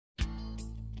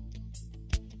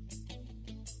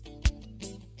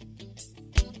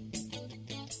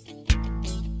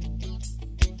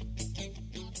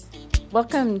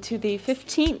Welcome to the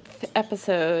 15th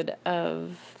episode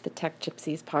of the Tech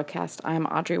Gypsies podcast. I'm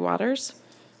Audrey Waters.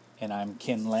 And I'm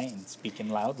Ken Lane, speaking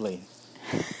loudly.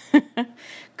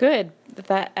 Good.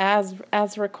 That as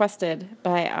requested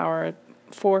by our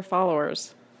 4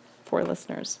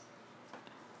 listeners.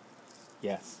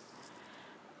 Yes.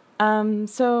 It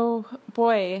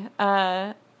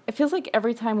feels like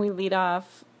every time we lead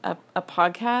off a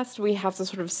podcast, we have to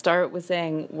sort of start with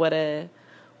saying what a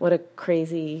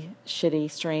crazy, shitty,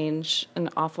 strange, and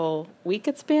awful week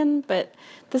it's been. But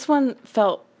this one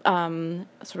felt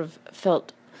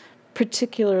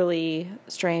particularly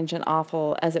strange and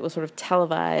awful as it was sort of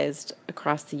televised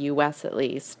across the U.S. at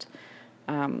least,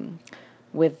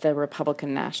 with the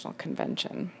Republican National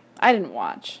Convention. I didn't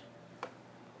watch.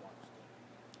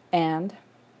 And?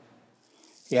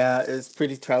 Yeah, it's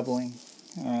pretty troubling.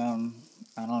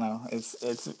 I don't know. It's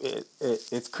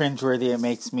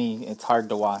cringeworthy. It's hard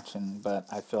to watch, but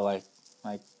I feel like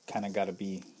I kind of got to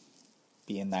be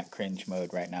in that cringe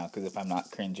mode right now, because if I'm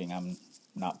not cringing, I'm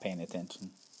not paying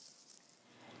attention.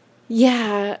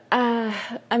 Yeah,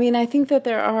 I think that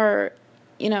there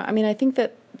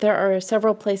are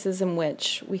several places in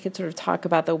which we could sort of talk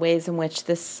about the ways in which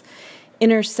this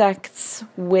intersects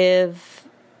with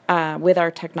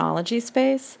our technology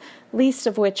space, least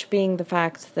of which being the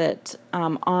fact that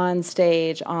on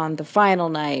stage on the final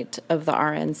night of the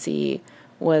RNC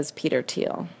was Peter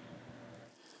Thiel.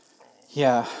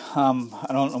 Yeah, I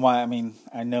don't know why.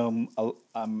 I know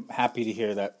I'm happy to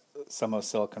hear that some of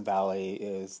Silicon Valley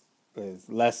is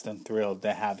less than thrilled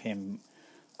to have him,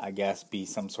 I guess, be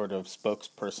some sort of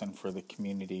spokesperson for the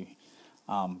community.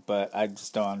 But I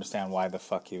just don't understand why the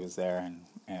fuck he was there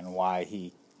and why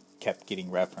he kept getting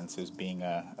referenced as being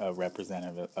a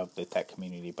representative of the tech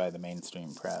community by the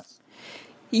mainstream press.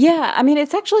 Yeah,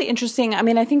 it's actually interesting.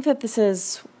 I think that this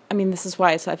is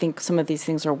why. So I think some of these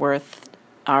things are worth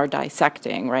our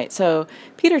dissecting, right? So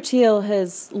Peter Thiel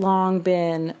has long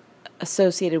been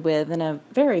associated with and a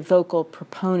very vocal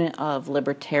proponent of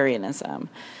libertarianism.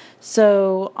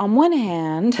 So on one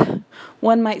hand,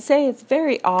 one might say it's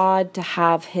very odd to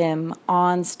have him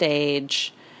on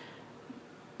stage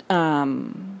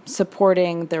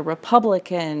supporting the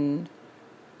Republican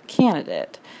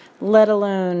candidate, let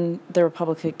alone the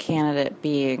Republican candidate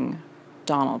being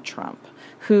Donald Trump,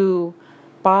 who,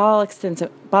 by all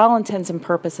intents and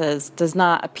purposes, does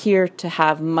not appear to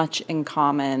have much in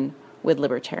common with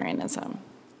libertarianism.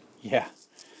 Yeah.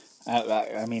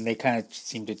 They kind of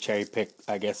seem to cherry pick.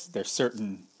 I guess there's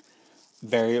certain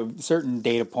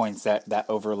data points that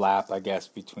overlap, I guess,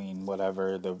 between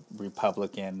whatever the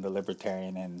Republican, the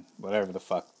Libertarian, and whatever the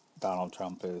fuck Donald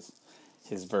Trump is,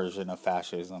 his version of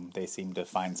fascism. They seem to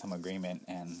find some agreement,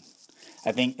 and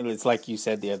I think it's like you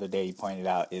said the other day, you pointed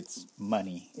out, it's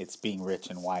money. It's being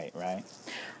rich and white, right?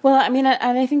 Well, and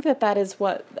I think that is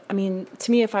what,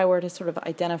 to me, if I were to sort of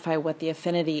identify what the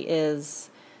affinity is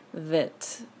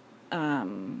that,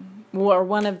 or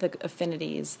one of the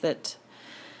affinities that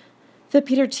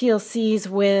Peter Thiel sees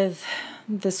with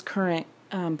this current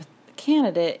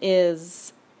candidate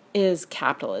is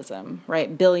capitalism,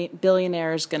 right?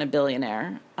 Billionaire's going to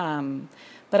billionaire.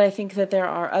 But I think that there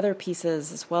are other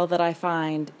pieces as well that I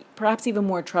find perhaps even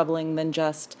more troubling than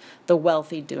just the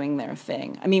wealthy doing their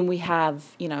thing. We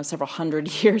have, several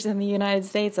hundred years in the United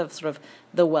States of sort of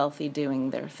the wealthy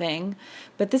doing their thing.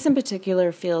 But this in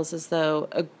particular feels as though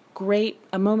a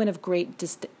moment of great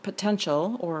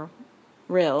potential or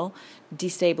real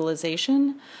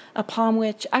destabilization, upon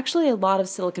which actually a lot of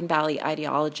Silicon Valley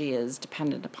ideology is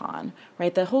dependent upon,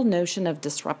 right? The whole notion of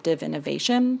disruptive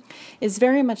innovation is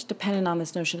very much dependent on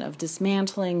this notion of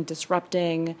dismantling,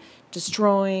 disrupting,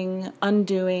 destroying,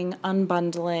 undoing,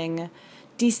 unbundling,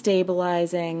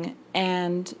 destabilizing,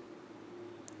 and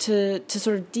to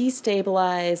sort of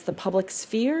destabilize the public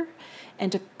sphere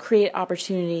and to create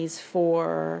opportunities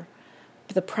for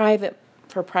private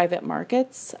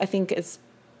markets, I think is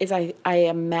I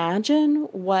imagine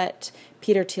what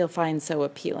Peter Thiel finds so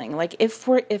appealing. Like if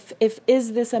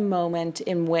is this a moment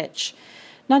in which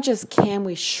not just can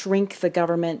we shrink the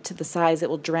government to the size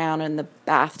it will drown in the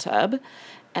bathtub,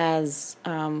 as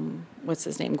what's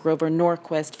his name, Grover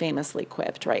Norquist famously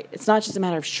quipped, right? It's not just a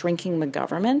matter of shrinking the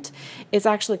government. It's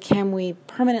actually, can we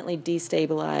permanently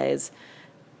destabilize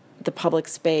the public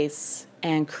space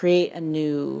and create a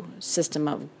new system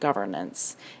of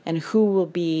governance, and who will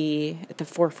be at the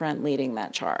forefront leading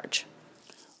that charge?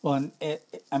 Well, and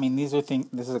these are things.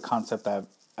 This is a concept I've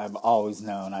always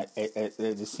known. It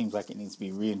just seems like it needs to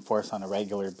be reinforced on a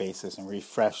regular basis and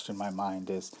refreshed in my mind.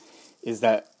 Is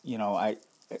that at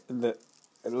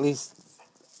least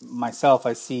myself,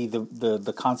 I see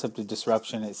the concept of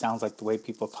disruption. It sounds like the way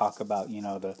people talk about,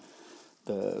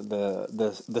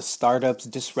 the startups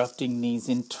disrupting these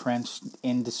entrenched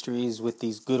industries with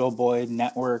these good old boy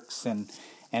networks and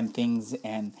things,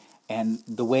 and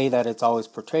the way that it's always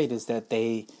portrayed is that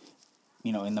they,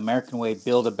 in the American way,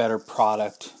 build a better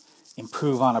product,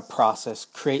 improve on a process,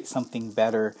 create something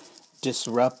better,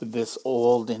 disrupt this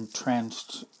old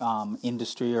entrenched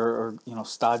industry or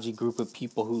stodgy group of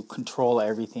people who control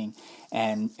everything,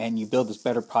 and you build this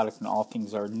better product and all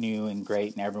things are new and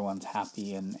great and everyone's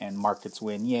happy and markets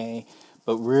win, yay.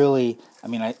 But really, I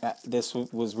mean, this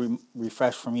was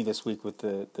refreshed for me this week with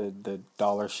the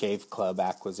Dollar Shave Club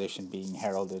acquisition being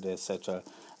heralded as such an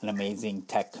amazing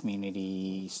tech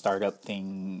community startup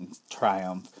thing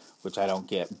triumph, which I don't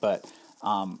get. But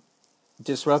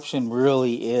disruption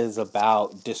really is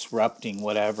about disrupting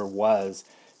whatever was,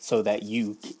 so that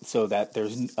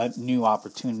there's a new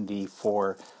opportunity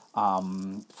for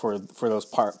those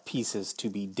pieces to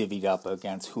be divvied up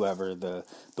against whoever the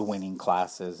winning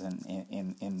class is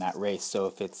in that race. So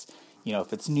if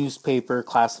it's newspaper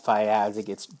classified ads, it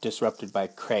gets disrupted by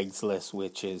Craigslist,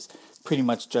 which is pretty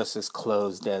much just as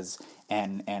closed as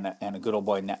and a good old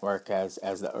boy network as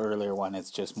the earlier one.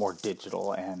 It's just more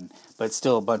digital, but it's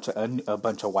still a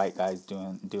bunch of white guys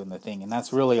doing the thing, and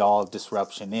that's really all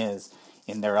disruption is.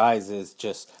 In their eyes, is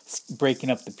just breaking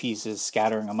up the pieces,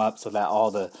 scattering them up so that all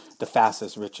the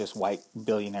fastest, richest white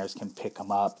billionaires can pick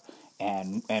them up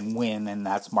and win, and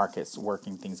that's markets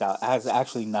working things out. It has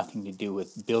actually nothing to do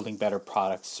with building better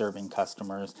products, serving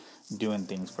customers, doing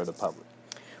things for the public.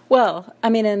 Well, I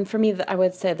mean, and for me, I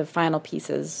would say the final piece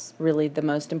is really the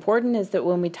most important, is that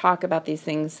when we talk about these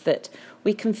things, that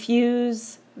we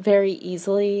confuse very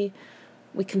easily,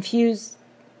 we confuse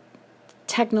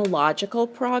technological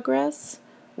progress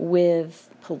with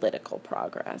political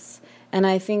progress. And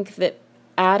I think that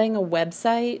adding a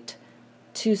website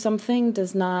to something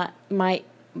might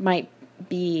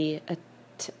be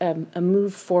a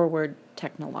move forward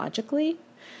technologically,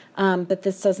 but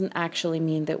this doesn't actually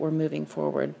mean that we're moving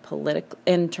forward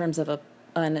in terms of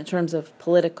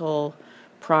political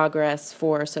progress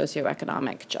for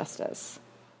socioeconomic justice.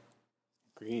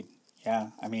 Agreed.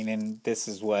 Yeah. I mean, and this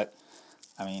is what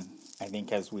I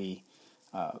think as we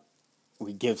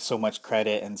give so much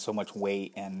credit and so much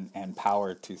weight and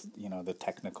power to the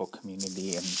technical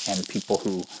community and people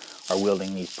who are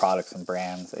wielding these products and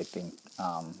brands, I think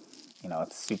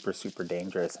it's super, super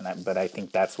dangerous. But I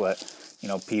think that's what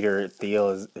Peter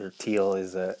Thiel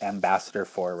is an ambassador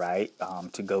for, right?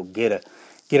 To go get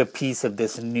a piece of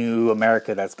this new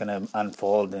America that's going to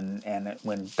unfold, and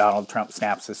when Donald Trump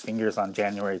snaps his fingers on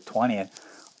January 20th.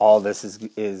 All this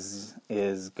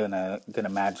is gonna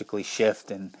magically shift,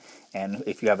 and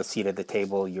if you have a seat at the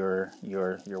table, you're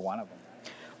one of them.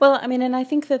 Well, I mean, and I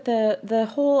think that the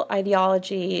whole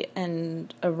ideology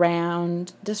and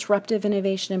around disruptive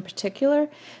innovation in particular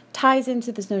ties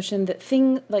into this notion that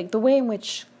like the way in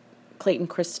which Clayton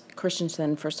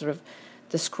Christensen first sort of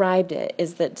described it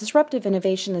is that disruptive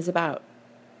innovation is about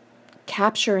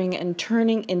capturing and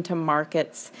turning into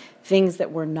markets things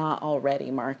that were not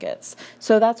already markets.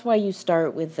 So that's why you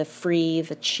start with the free,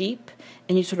 the cheap,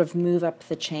 and you sort of move up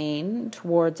the chain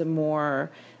towards a more,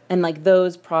 and like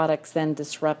those products then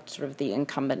disrupt sort of the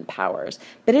incumbent powers.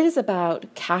 But it is about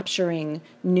capturing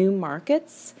new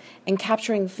markets and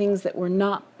capturing things that were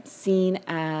not seen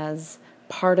as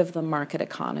part of the market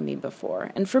economy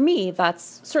before. And for me,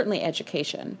 that's certainly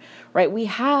education, right? We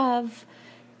have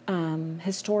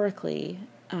historically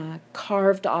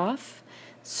carved off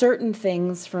certain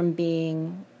things from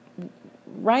being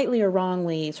rightly or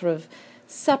wrongly sort of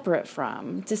separate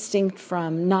from, distinct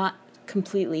from, not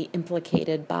completely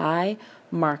implicated by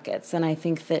markets. And I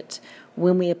think that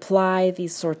when we apply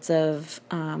these sorts of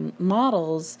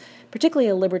models, particularly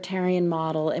a libertarian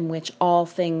model in which all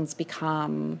things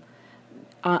become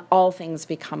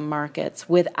markets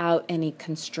without any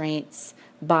constraints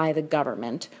by the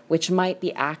government, which might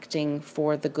be acting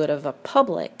for the good of a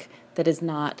public that is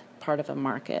not part of a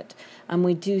market.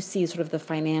 We do see sort of the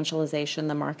financialization,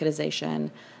 the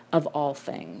marketization of all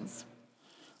things.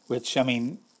 Which, I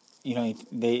mean,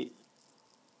 they're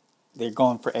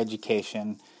going for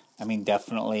education. I mean,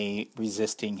 definitely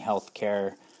resisting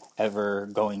healthcare ever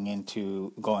going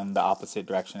the opposite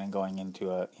direction and going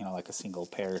into a like a single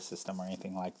payer system or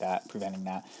anything like that, preventing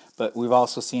that. But we've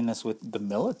also seen this with the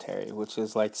military, which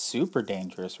is like super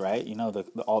dangerous, right?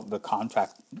 All the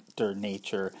contractor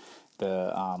nature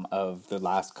of the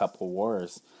last couple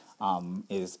wars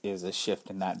is a shift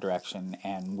in that direction.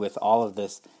 And with all of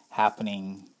this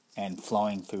happening and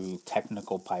flowing through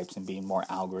technical pipes and being more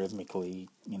algorithmically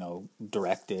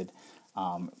directed,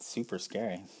 It's super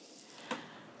scary.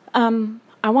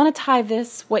 I want to tie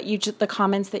the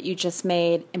comments that you just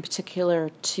made, in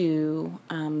particular, to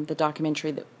the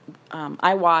documentary that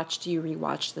I watched, you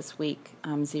rewatched this week,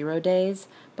 0 Days.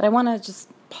 But I want to just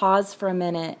pause for a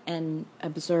minute and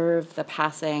observe the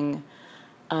passing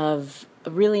of a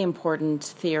really important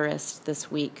theorist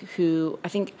this week who I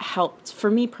think helped,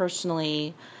 for me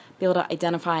personally, be able to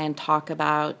identify and talk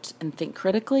about and think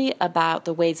critically about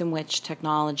the ways in which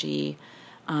technology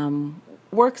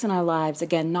works in our lives,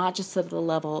 again, not just at the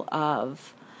level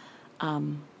of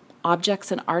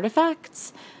objects and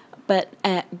artifacts, but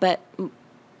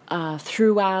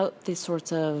throughout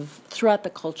throughout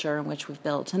the culture in which we've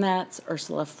built, and that's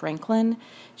Ursula Franklin.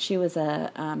 She was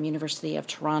a University of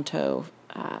Toronto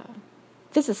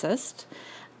physicist.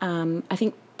 I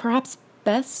think perhaps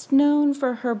best known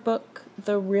for her book,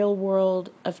 The Real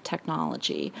World of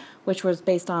Technology, which was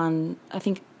based on, I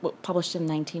think, published in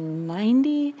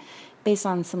 1990, based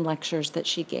on some lectures that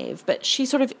she gave. But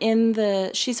she's sort of in the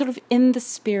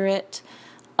spirit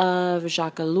of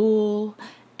Jacques Ellul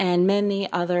and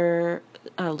many other,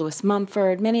 Lewis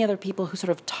Mumford, many other people who sort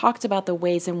of talked about the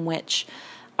ways in which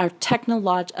a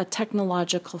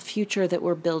technological future that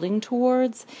we're building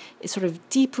towards is sort of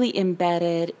deeply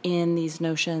embedded in these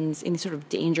notions, in these sort of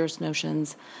dangerous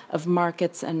notions of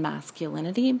markets and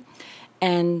masculinity.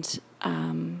 And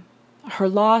her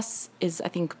loss is, I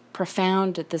think,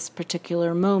 profound at this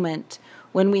particular moment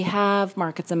when we have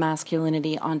markets and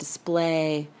masculinity on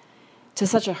display to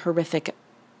such a horrific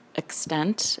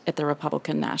extent at the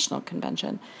Republican National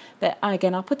Convention. But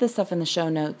again, I'll put this stuff in the show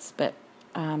notes, but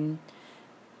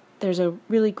there's a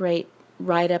really great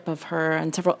write-up of her,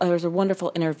 and there's a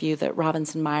wonderful interview that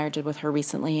Robinson Meyer did with her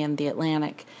recently in The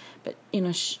Atlantic. But,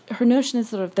 her notion is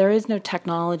sort of there is no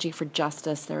technology for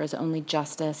justice, there is only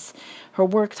justice. Her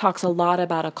work talks a lot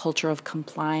about a culture of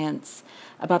compliance,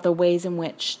 about the ways in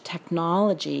which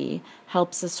technology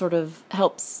helps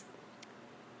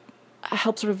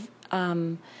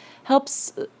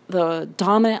the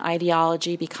dominant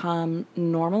ideology become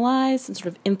normalized and sort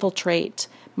of infiltrate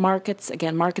markets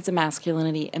and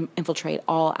masculinity, infiltrate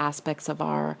all aspects of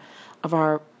our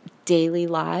daily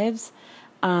lives.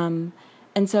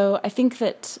 And so I think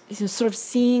that sort of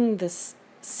seeing the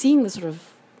sort of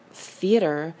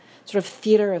theater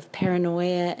of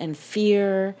paranoia and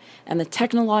fear, and the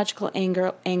technological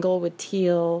angle with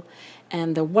Thiel,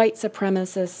 and the white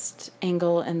supremacist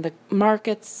angle, and the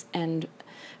markets and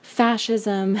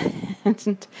fascism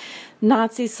and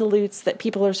Nazi salutes that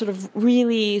people are sort of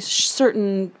really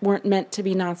certain weren't meant to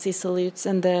be Nazi salutes,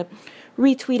 and the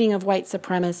retweeting of white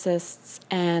supremacists,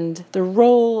 and the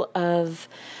role of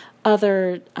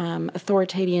other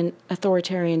authoritarian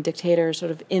dictators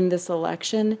sort of in this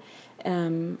election.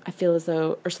 I feel as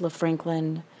though Ursula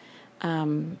Franklin's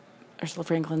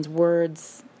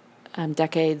words,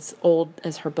 decades old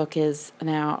as her book is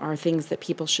now, are things that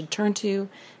people should turn to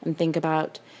and think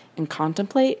about and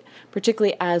contemplate,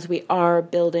 particularly as we are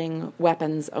building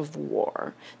weapons of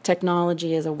war.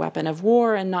 Technology is a weapon of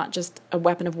war, and not just a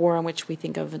weapon of war in which we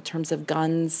think of in terms of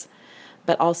guns,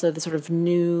 but also the sort of a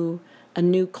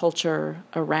new culture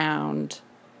around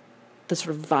the sort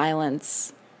of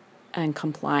violence and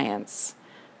compliance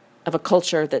of a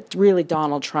culture that really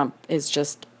Donald Trump is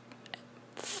just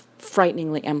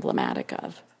frighteningly emblematic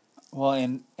of. Well,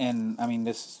 and I mean,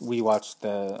 we watched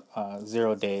the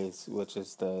 0 Days, which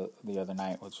is the other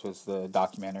night, which was the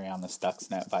documentary on the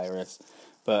Stuxnet virus.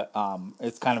 But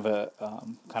it's kind of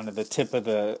the tip of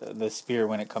the spear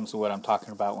when it comes to what I'm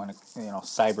talking about. When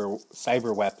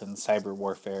cyber weapons, cyber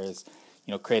warfare is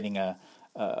creating a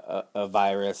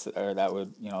virus or that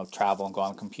would travel and go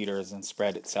on computers and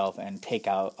spread itself and take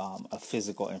out a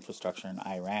physical infrastructure in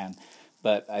Iran.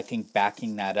 But I think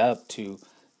backing that up to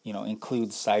include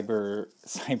cyber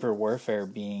warfare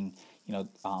being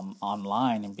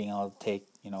online and being able to take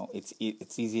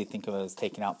it's easy to think of it as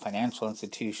taking out financial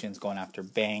institutions, going after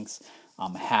banks,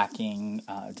 hacking,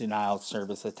 denial of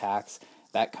service attacks,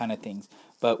 that kind of things.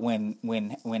 But when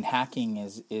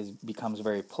hacking becomes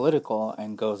very political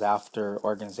and goes after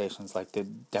organizations like the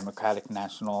Democratic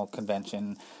National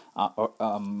Convention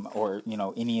or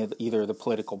either of the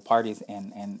political parties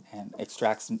and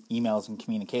extracts emails and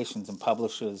communications and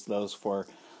publishes those for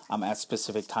at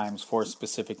specific times for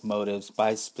specific motives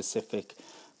by specific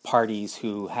parties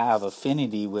who have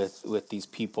affinity with these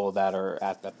people that are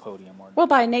at the podium, or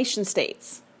by nation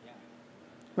states.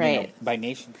 Right. By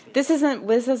nation states. This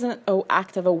isn't an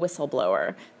act of a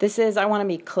whistleblower. This is, I want to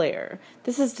be clear,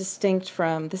 this is distinct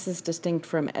from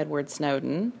Edward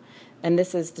Snowden, and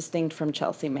this is distinct from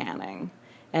Chelsea Manning.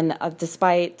 And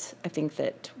despite, I think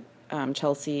that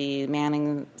Chelsea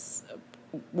Manning's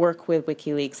work with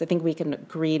WikiLeaks. I think we can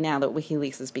agree now that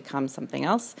WikiLeaks has become something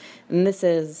else, and this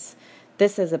is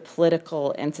a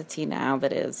political entity now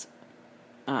that is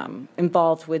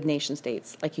involved with nation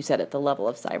states, like you said, at the level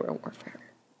of cyber warfare.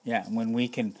 Yeah, when we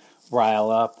can rile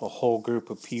up a whole group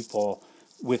of people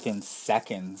within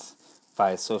seconds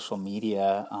via social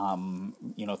media,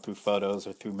 through photos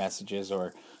or through messages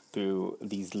or through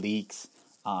these leaks,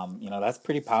 that's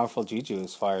pretty powerful juju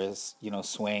as far as,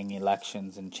 swaying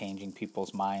elections and changing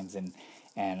people's minds and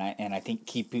I think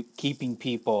keeping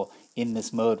people in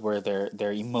this mode where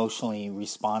they're emotionally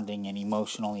responding and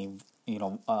emotionally,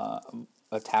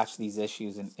 attach these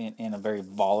issues in a very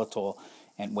volatile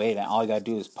and way that all you gotta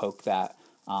do is poke that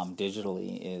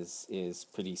digitally is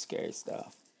pretty scary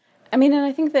stuff. I mean, and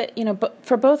I think that, but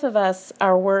for both of us,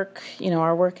 our work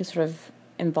is sort of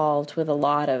involved with a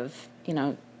lot of,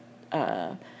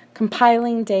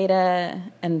 compiling data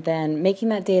and then making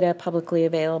that data publicly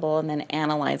available and then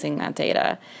analyzing that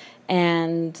data.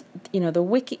 And,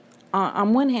 the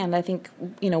on one hand, I think,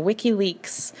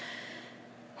 WikiLeaks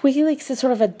is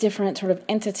sort of a different sort of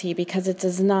entity because it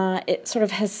sort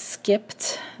of has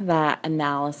skipped that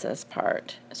analysis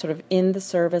part, sort of in the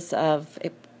service of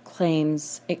it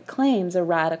claims a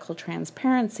radical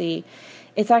transparency.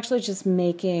 It's actually just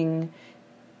making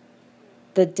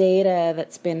the data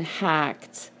that's been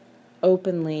hacked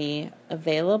openly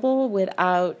available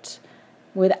without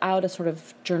a sort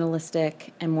of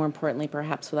journalistic and, more importantly,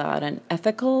 perhaps without an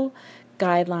ethical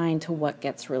guideline to what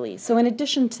gets released. So in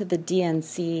addition to the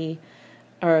DNC,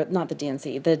 or not the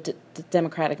DNC, the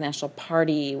Democratic National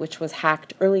Party, which was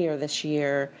hacked earlier this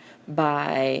year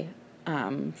by,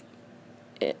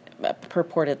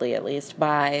 purportedly at least,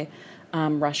 by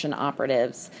Russian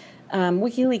operatives,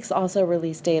 WikiLeaks also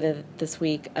released data this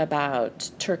week about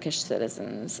Turkish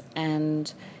citizens.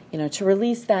 And, to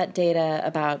release that data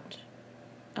about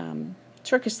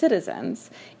Turkish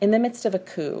citizens in the midst of a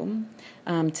coup,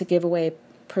 to give away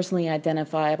personally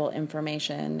identifiable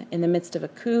information in the midst of a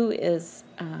coup is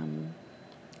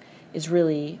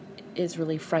really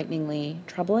frighteningly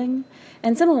troubling.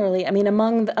 And similarly, I mean,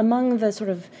 among the sort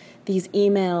of these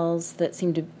emails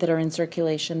that are in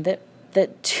circulation that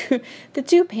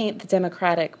do paint the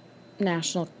Democratic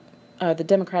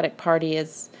Party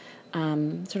as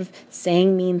sort of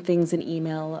saying mean things in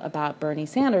email about Bernie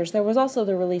Sanders, there was also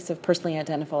the release of personally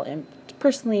identifiable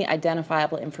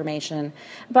information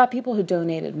about people who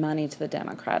donated money to the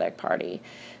Democratic Party.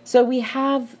 So we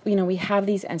have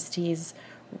these entities,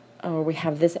 or we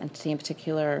have this entity in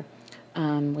particular,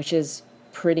 which is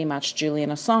pretty much Julian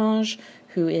Assange,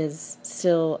 who is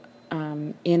still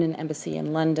in an embassy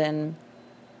in London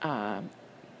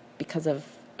because of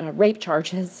rape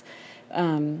charges.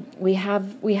 We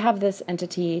have this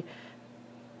entity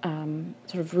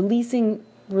sort of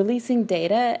releasing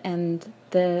data, and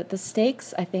the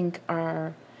stakes, I think,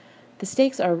 are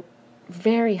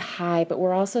very high. But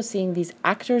we're also seeing these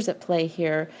actors at play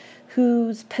here,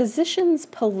 whose positions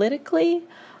politically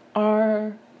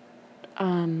are.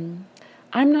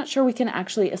 I'm not sure we can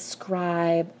actually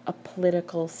ascribe a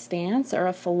political stance or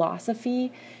a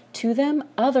philosophy to them,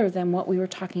 other than what we were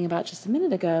talking about just a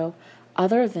minute ago,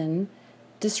 other than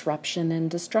disruption and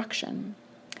destruction.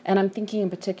 And I'm thinking in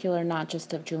particular not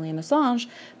just of Julian Assange,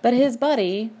 but his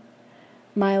buddy,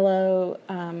 Milo,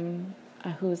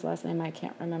 whose last name I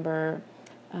can't remember,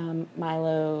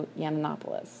 Milo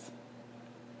Yiannopoulos.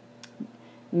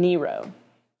 Nero.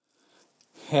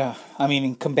 Yeah, I mean,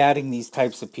 in combating these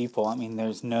types of people, I mean,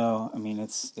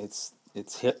 it's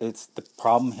the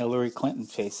problem Hillary Clinton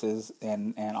faces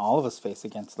and all of us face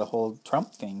against the whole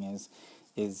Trump thing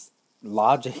is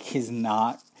logic is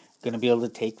not going to be able to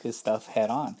take this stuff head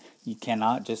on. You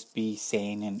cannot just be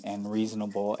sane and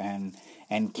reasonable and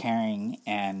caring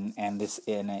and it's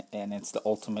the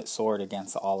ultimate sword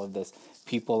against all of this.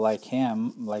 People like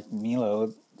him, like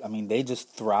Milo, I mean, they just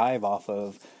thrive off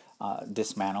of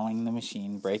dismantling the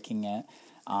machine, breaking it,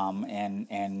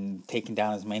 and taking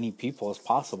down as many people as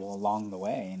possible along the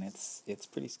way, and it's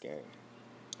pretty scary.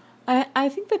 I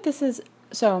think that this is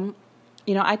so.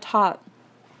 I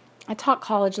taught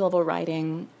college level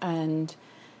writing, and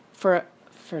for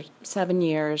 7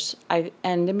 years,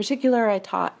 and in particular I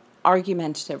taught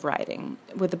argumentative writing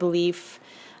with the belief,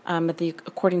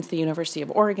 according to the University of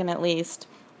Oregon at least,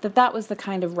 that was the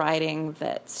kind of writing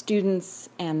that students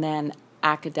and then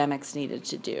academics needed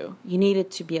to do. You needed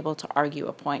to be able to argue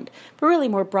a point. But really,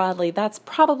 more broadly, that's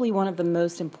probably one of the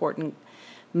most important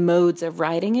modes of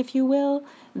writing, if you will,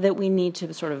 that we need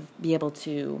to sort of be able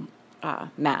to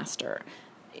master.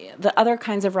 The other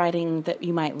kinds of writing that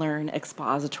you might learn,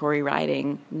 expository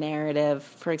writing, narrative,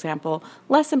 for example,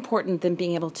 less important than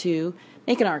being able to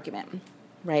make an argument.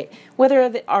 right? Whether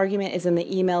the argument is in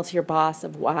the email to your boss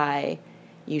of why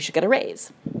you should get a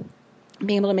raise.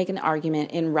 Being able to make an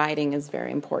argument in writing is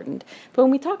very important. But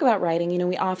when we talk about writing,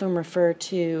 we often refer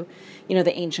to,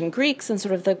 the ancient Greeks and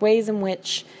sort of the ways in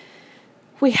which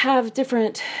we have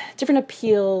different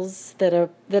appeals that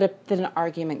an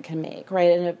argument can make,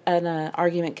 right? And an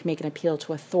argument can make an appeal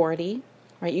to authority,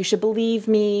 right? You should believe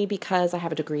me because I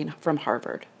have a degree from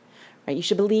Harvard, right? You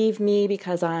should believe me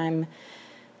because I'm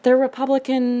the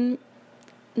Republican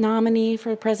nominee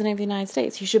for president of the United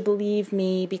States. You should believe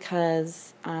me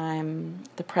because I'm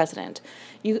the president.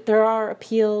 There are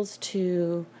appeals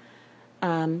to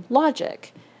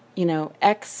logic.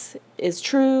 X is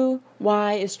true,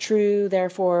 Y is true.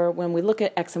 Therefore, when we look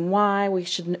at X and Y, we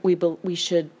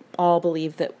should all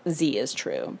believe that Z is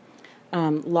true.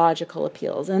 Logical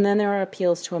appeals, and then there are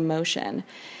appeals to emotion.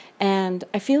 And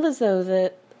I feel as though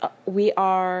that we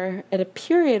are at a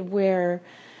period where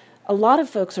a lot of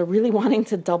folks are really wanting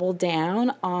to double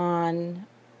down on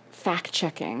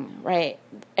fact-checking, right?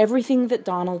 Everything that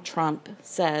Donald Trump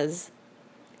says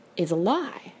is a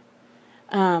lie.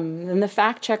 And the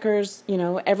fact-checkers,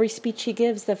 every speech he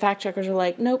gives, the fact-checkers are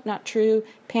like, nope, not true,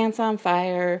 pants on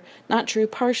fire, not true,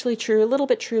 partially true, a little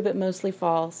bit true, but mostly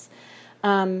false.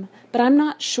 But I'm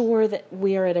not sure that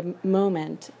we're at a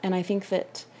moment, and I think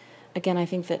that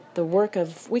the work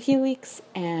of WikiLeaks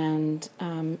and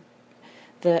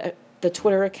the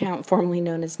Twitter account formerly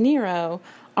known as Nero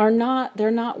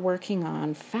they're not working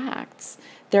on facts.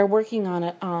 They're working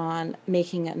on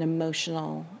making an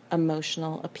emotional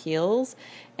appeals.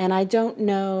 And I don't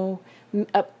know,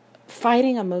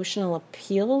 fighting emotional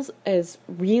appeals is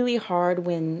really hard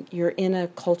when you're in a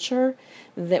culture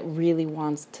that really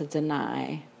wants to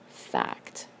deny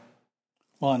fact.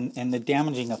 Well, and the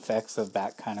damaging effects of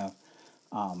that kind of,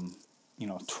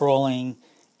 trolling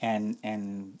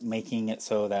and making it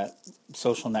so that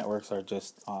social networks are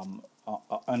just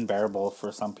unbearable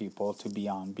for some people to be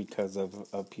on because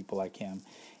of people like him.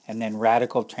 And then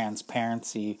radical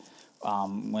transparency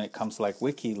when it comes to like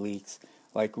WikiLeaks,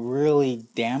 like really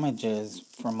damages,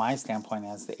 from my standpoint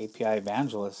as the API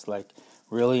evangelist, like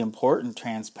really important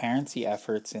transparency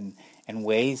efforts and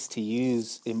ways to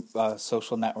use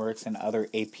social networks and other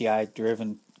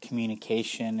API-driven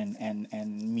communication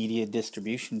and media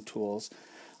distribution tools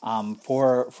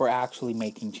for actually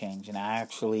making change and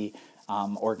actually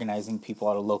organizing people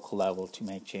at a local level to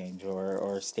make change,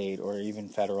 or state, or even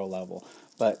federal level.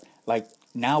 But like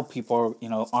now people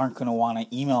aren't going to want to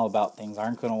email about things,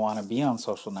 aren't going to want to be on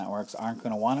social networks, aren't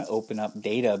going to want to open up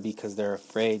data because they're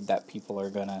afraid that people are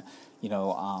going to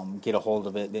get a hold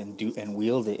of it and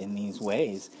wield it in these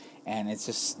ways. And it's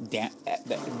just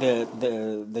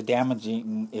the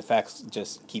damaging effects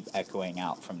just keep echoing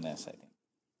out from this, I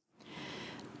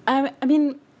think. I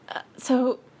mean,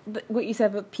 so what you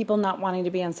said about people not wanting to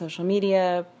be on social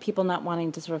media, people not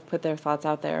wanting to sort of put their thoughts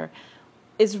out there,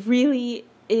 is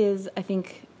I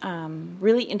think,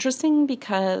 really interesting,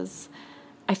 because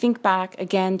I think back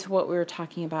again to what we were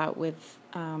talking about with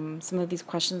some of these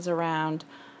questions around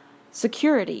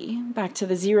security, back to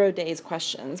the 0 days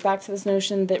questions, back to this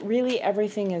notion that really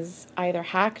everything is either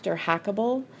hacked or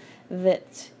hackable,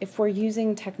 that if we're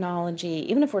using technology,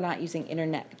 even if we're not using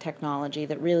internet technology,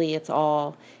 that really it's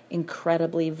all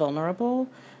incredibly vulnerable.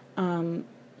 So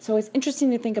it's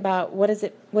interesting to think about what does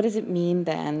it mean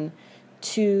then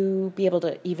to be able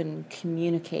to even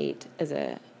communicate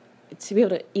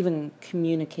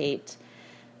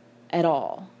at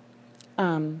all.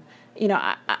 I'm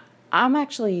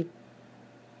actually,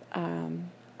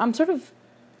 I'm sort of,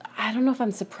 I don't know if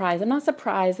I'm surprised. I'm not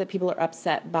surprised that people are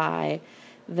upset by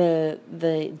the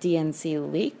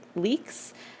DNC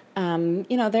leaks.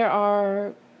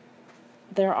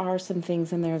 There are some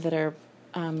things in there that are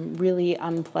really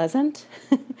unpleasant.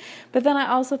 But then I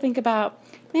also think about,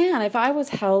 man, if I was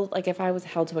held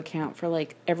to account for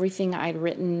like everything I'd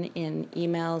written in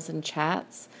emails and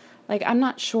chats, like I'm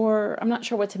not sure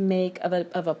what to make of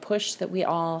a push that we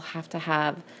all have to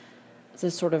have,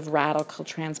 this sort of radical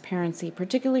transparency,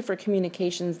 particularly for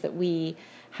communications that we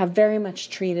have very much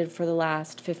treated for the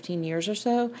last 15 years or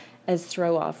so as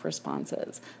throw-off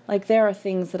responses. Like there are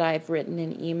things that I've written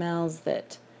in emails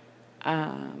that,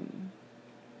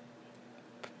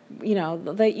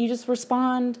 that you just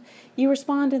respond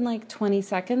in like 20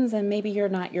 seconds, and maybe you're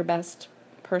not your best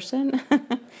person.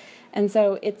 And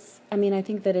so I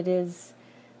think that it is,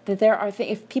 that there are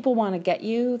if people want to get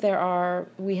you,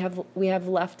 we have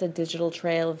left a digital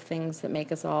trail of things that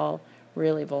make us all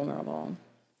really vulnerable.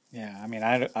 Yeah, I mean,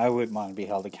 I wouldn't want to be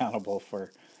held accountable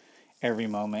for every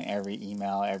moment, every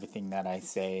email, everything that I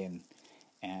say,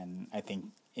 and I think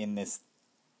in this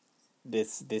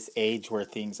this age where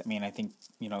things. I mean, I think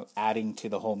adding to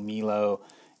the whole Milo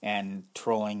and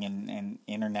trolling and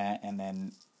internet, and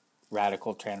then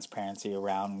radical transparency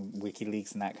around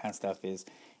WikiLeaks and that kind of stuff is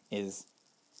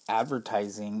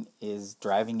advertising is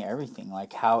driving everything.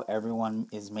 Like how everyone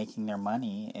is making their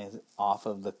money is off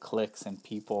of the clicks and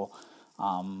people.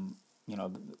 You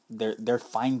know, they're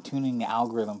fine tuning the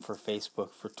algorithm for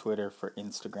Facebook, for Twitter, for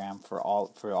Instagram, for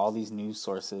all these news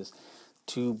sources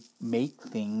to make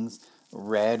things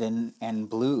red and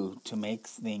blue, to make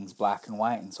things black and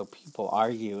white, and so people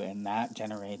argue, and that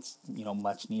generates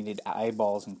much needed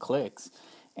eyeballs and clicks,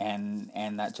 and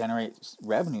that generates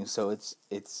revenue. So it's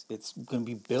going to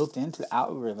be built into the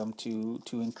algorithm to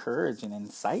encourage and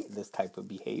incite this type of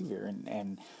behavior,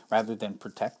 and rather than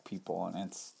protect people,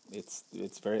 and it's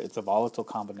a volatile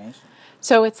combination.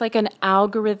 So it's like an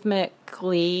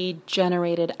algorithmically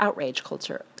generated outrage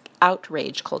culture,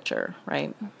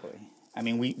 right? Exactly. I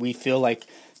mean, we feel like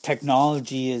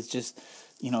technology is just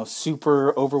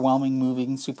super overwhelming,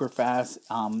 moving super fast.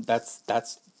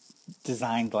 That's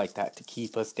designed like that to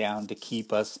keep us down, to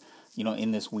keep us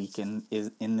in this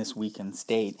weakened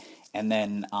state, and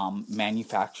then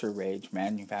manufacture rage,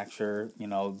 manufacture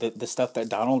the stuff that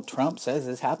Donald Trump says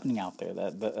is happening out there,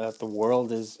 that the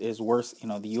world is worse.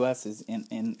 The U.S. is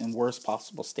in worst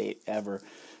possible state ever.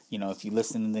 If you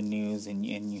listen to the news and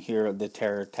you hear the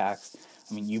terror attacks,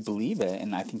 I mean, you believe it,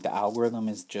 and I think the algorithm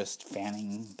is just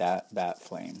fanning that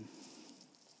flame.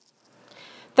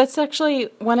 That's actually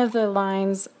one of the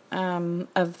lines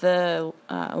of the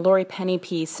Lori Penny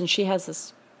piece, and she has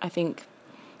this, I think,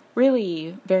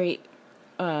 really very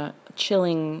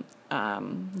chilling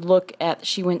look at.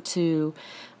 She went to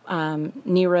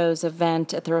Nero's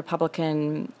event at the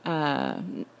Republican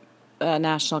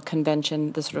National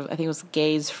Convention, the sort of, I think it was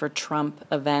Gays for Trump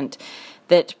event,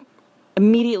 that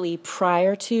immediately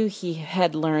prior to, he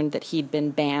had learned that he'd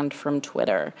been banned from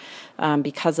Twitter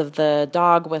because of the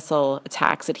dog whistle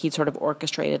attacks that he'd sort of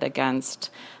orchestrated against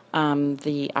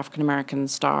the African-American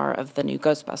star of the new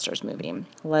Ghostbusters movie,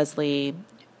 Leslie,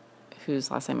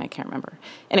 whose last name I can't remember.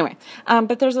 Anyway,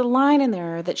 but there's a line in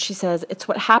there that she says, "It's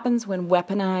what happens when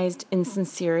weaponized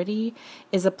insincerity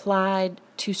is applied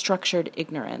to structured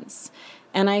ignorance."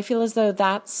 And I feel as though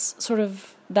that's sort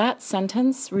of, that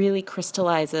sentence really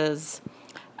crystallizes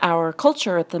our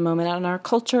culture at the moment. And our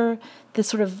culture,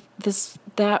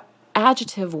 that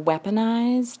adjective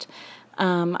weaponized,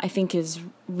 I think is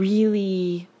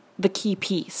really the key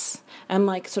piece. And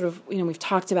like sort of, we've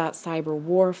talked about cyber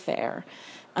warfare,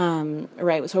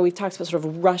 right? So we've talked about sort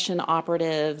of Russian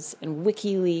operatives and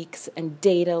WikiLeaks and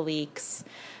data leaks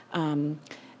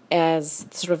as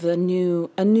sort of a new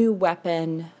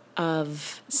weapon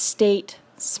of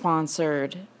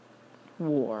state-sponsored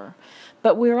war.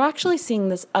 But we're actually seeing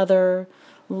this other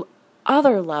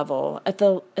level, at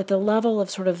the level of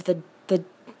sort of the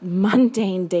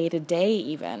mundane day-to-day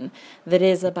even, that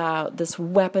is about this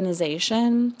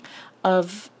weaponization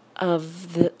of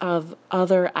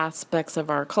other aspects of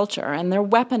our culture. And they're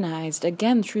weaponized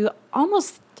again through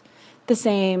almost the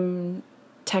same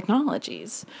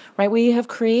technologies, right? We have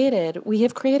created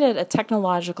a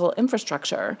technological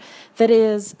infrastructure that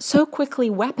is so quickly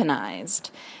weaponized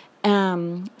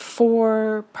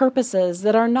for purposes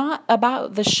that are not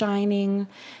about the shining,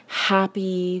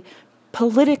 happy,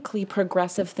 politically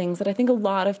progressive things that I think a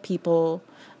lot of people,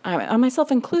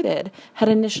 myself included, had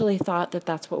initially thought that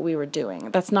that's what we were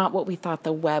doing. That's not what we thought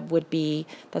the web would be.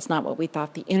 That's not what we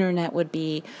thought the internet would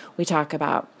be. We talk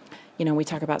about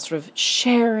sort of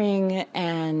sharing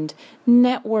and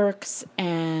networks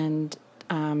and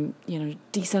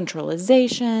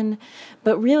decentralization,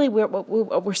 but really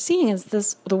what we're seeing is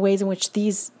the ways in which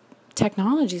these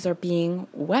technologies are being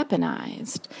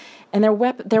weaponized, and they're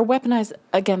weaponized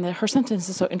again. Her sentence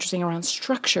is so interesting around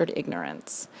structured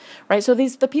ignorance, right? So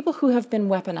the people who have been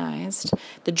weaponized,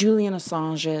 the Julian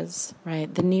Assanges,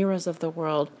 right, the Neros of the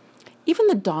world, even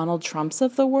the Donald Trumps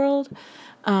of the world.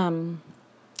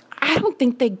 I don't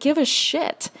think they give a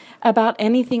shit about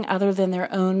anything other than their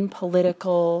own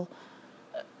political,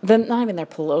 not even their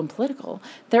own political,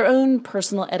 their own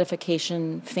personal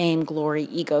edification, fame, glory,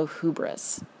 ego,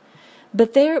 hubris.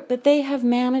 But they have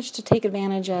managed to take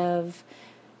advantage of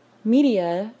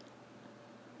media,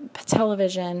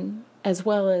 television, as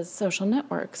well as social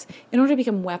networks in order to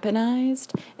become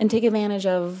weaponized and take advantage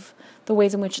of the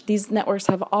ways in which these networks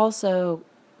have also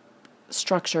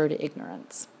structured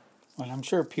ignorance. And I'm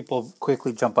sure people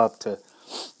quickly jump up to,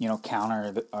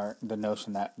 counter the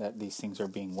notion that these things are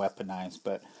being weaponized.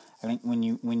 But I think when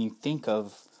you think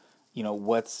of,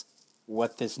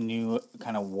 what this new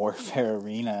kind of warfare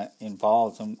arena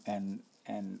involves, and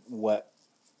what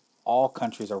all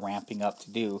countries are ramping up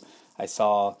to do. I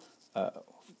saw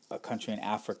a country in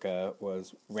Africa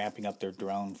was ramping up their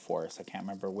drone force. I can't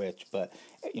remember which, but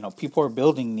people are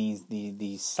building these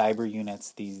cyber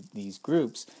units, these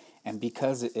groups, and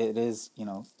because it is,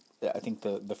 I think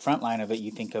the front line of it,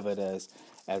 you think of it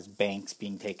as banks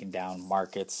being taken down,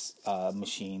 markets,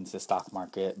 machines, the stock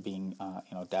market being,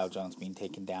 Dow Jones being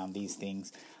taken down, these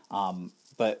things.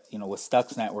 But with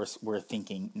Stuxnet, we're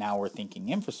thinking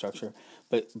infrastructure.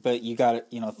 But you got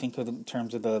to think of it in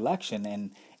terms of the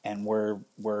election, and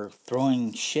we're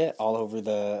throwing shit all over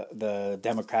the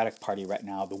Democratic Party right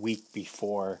now. The week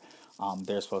before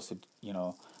they're supposed to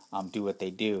do what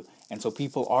they do, and so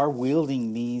people are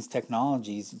wielding these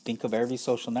technologies. Think of every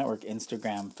social network: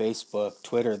 Instagram, Facebook,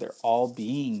 Twitter. They're all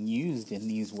being used in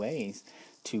these ways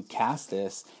to cast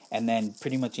this, and then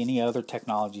pretty much any other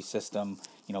technology system.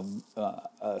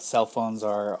 Cell phones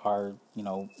are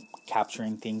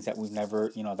capturing things that we've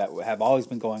never that have always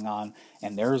been going on,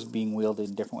 and theirs being wielded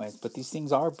in different ways. But these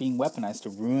things are being weaponized to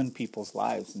ruin people's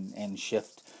lives and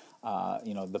shift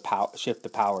shift the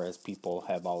power, as people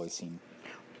have always seen.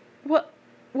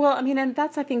 Well, I mean, and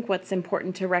that's, I think, what's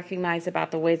important to recognize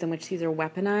about the ways in which these are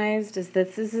weaponized is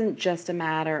this isn't just a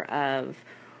matter of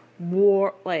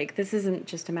war. Like, this isn't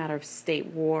just a matter of state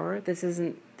war. This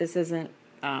isn't.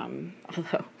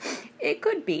 Although it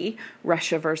could be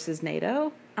Russia versus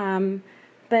NATO,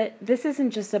 but this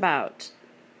isn't just about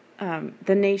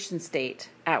the nation state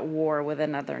at war with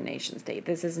another nation state.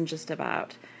 This isn't just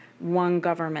about one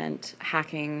government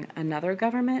hacking another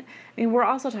government. I mean, we're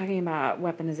also talking about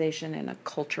weaponization in a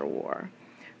culture war,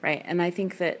 right? And I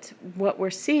think that what we're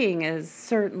seeing is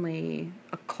certainly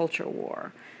a culture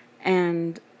war.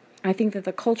 And I think that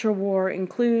the culture war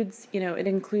includes, it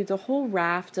includes a whole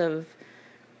raft of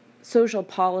social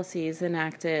policies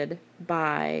enacted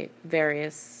by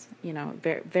various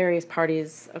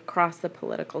parties across the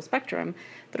political spectrum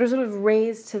that are sort of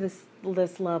raised to this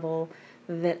level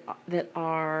that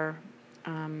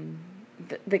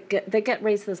get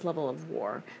raised to this level of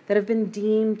war, that have been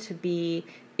deemed to be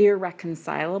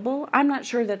irreconcilable. I'm not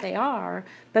sure that they are,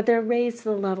 but they're raised to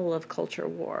the level of culture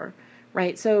war,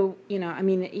 right? So, I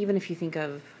mean, even if you think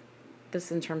of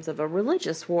this in terms of a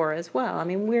religious war as well, I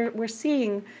mean, we're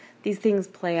seeing these things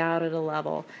play out at a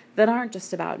level that aren't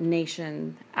just about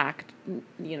nation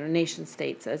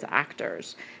states as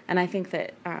actors. And I think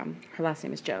that her last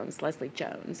name is Jones, Leslie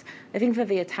Jones. I think that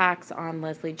the attacks on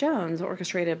Leslie Jones,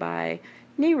 orchestrated by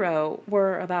Nero,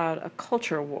 were about a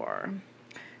culture war,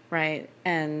 right?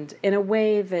 And in a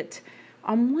way that,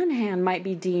 on one hand, might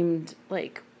be deemed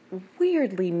like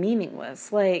weirdly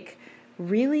meaningless. Like,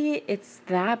 really, it's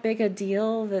that big a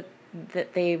deal that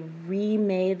they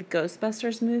remade the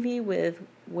Ghostbusters movie with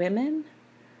women?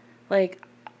 Like,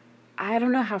 I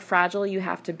don't know how fragile you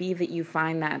have to be that you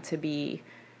find that to be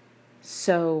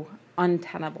so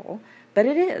untenable, but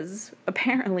it is,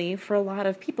 apparently, for a lot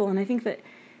of people. And I think that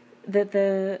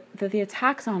the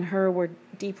attacks on her were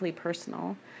deeply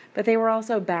personal, but they were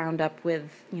also bound up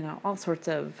with, all sorts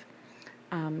of,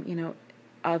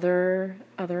 other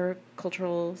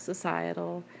cultural,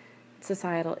 societal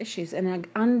issues. And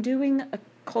undoing a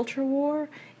culture war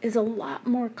is a lot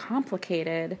more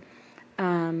complicated,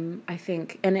 I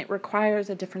think, and it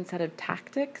requires a different set of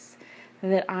tactics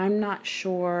that I'm not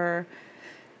sure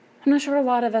a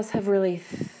lot of us have really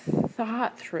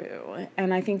thought through.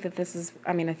 And I think that this is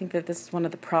one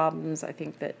of the problems I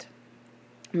think that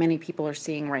many people are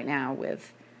seeing right now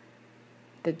with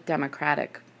the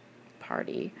Democratic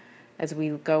Party as we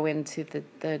go into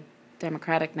the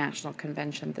Democratic National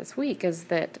Convention this week, is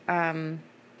that I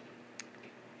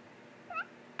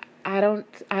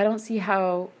don't see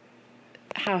how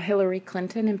Hillary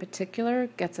Clinton in particular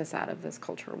gets us out of this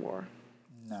culture war.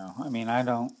 No, I mean, I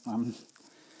don't.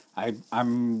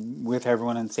 I'm with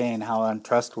everyone in saying how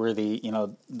untrustworthy,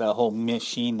 the whole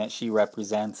machine that she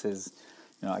represents is,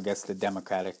 I guess the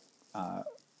Democratic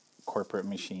corporate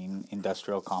machine,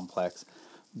 industrial complex,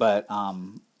 but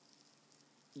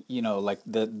like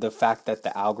the fact that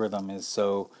the algorithm is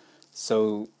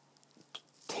so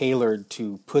tailored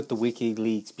to put the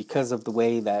WikiLeaks, because of the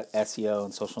way that SEO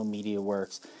and social media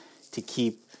works, to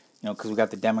keep, because we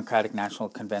got the Democratic National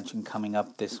Convention coming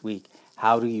up this week.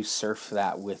 How do you surf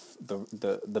that with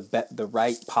the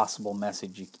right possible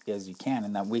message as you can?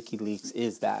 And that WikiLeaks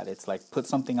is that. It's like put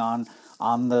something on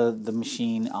the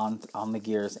machine, on the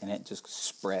gears, and it just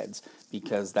spreads,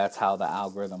 because that's how the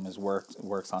algorithm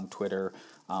works on Twitter,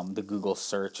 the Google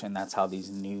search, and that's how these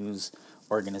news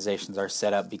organizations are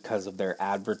set up because of their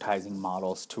advertising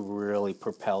models to really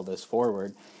propel this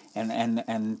forward.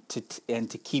 and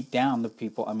to keep down the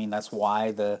people. I mean, that's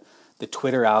why the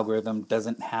Twitter algorithm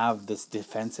doesn't have this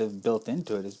defensive built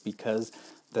into it, is because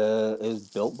it was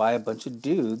built by a bunch of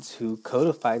dudes who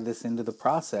codified this into the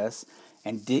process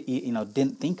and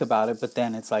didn't think about it. But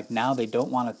then it's like now they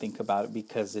don't want to think about it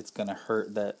because it's going to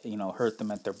hurt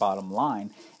them at their bottom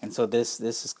line. And so this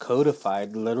is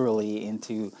codified literally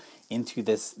into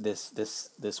this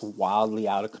wildly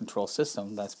out of control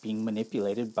system that's being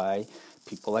manipulated by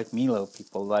people like Milo,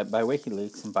 people like by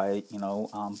WikiLeaks, and by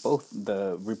both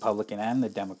the Republican and the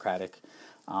Democratic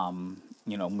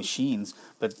machines.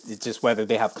 But it's just whether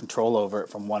they have control over it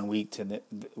from 1 week to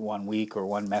 1 week or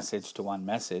one message to one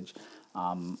message.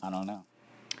 I don't know.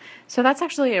 So that's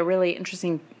actually a really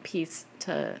interesting piece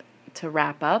to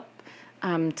wrap up.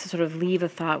 To sort of leave a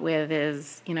thought with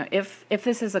is, if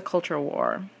this is a culture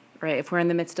war, right? If we're in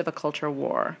the midst of a culture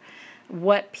war,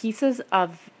 what pieces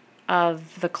of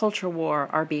the culture war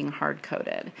are being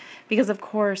hard-coded? Because, of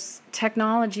course,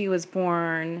 technology was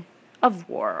born of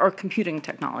war, or computing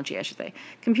technology, I should say.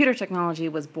 Computer technology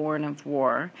was born of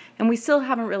war, and we still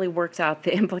haven't really worked out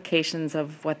the implications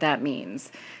of what that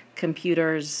means.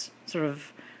 Computers'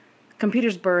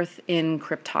 birth in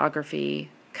cryptography,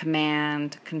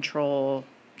 command, control,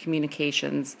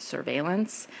 communications,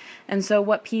 surveillance. And so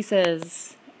what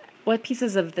pieces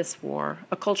of this war,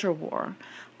 a culture war,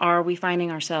 are we finding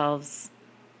ourselves,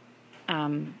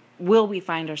 will we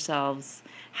find ourselves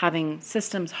having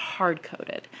systems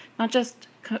hard-coded, not just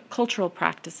cultural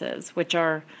practices, which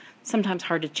are sometimes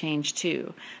hard to change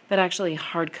too, but actually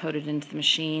hard-coded into the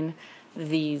machine,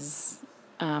 these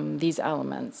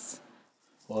elements.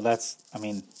 Well,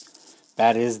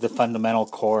 that is the fundamental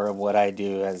core of what I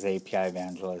do as API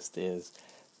evangelist, is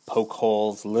poke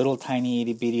holes, little tiny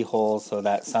itty bitty holes, so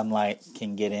that sunlight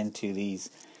can get into these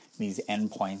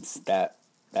endpoints that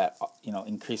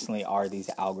increasingly are these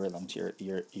algorithms.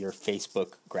 Your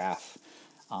Facebook graph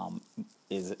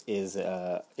is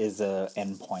a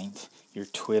endpoint. Your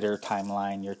Twitter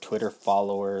timeline, your Twitter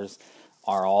followers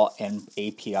are all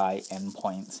API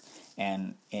endpoints.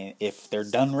 And if they're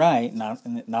done right, not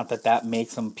that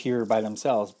makes them pure by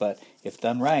themselves, but if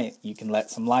done right, you can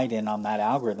let some light in on that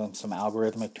algorithm, some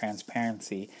algorithmic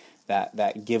transparency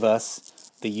that give us,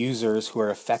 the users who are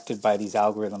affected by these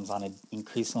algorithms on an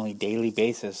increasingly daily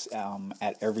basis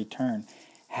at every turn,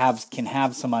 can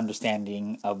have some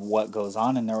understanding of what goes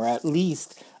on in there, or at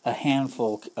least a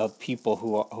handful of people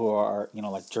who are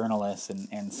like journalists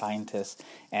and scientists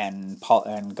and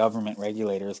government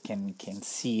regulators can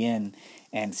see in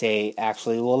and say,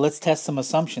 actually, well, let's test some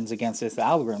assumptions against this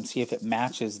algorithm, see if it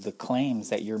matches the claims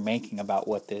that you're making about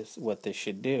what this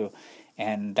should do.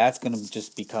 And that's going to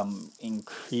just become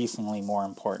increasingly more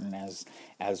important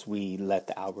as we let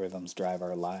the algorithms drive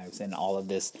our lives, and all of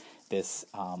this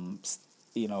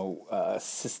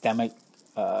systemic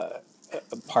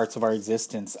parts of our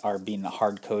existence are being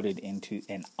hard-coded into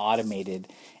and automated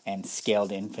and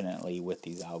scaled infinitely with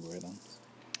these algorithms.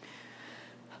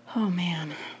 Oh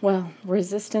man. Well,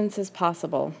 resistance is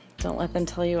possible. Don't let them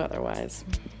tell you otherwise.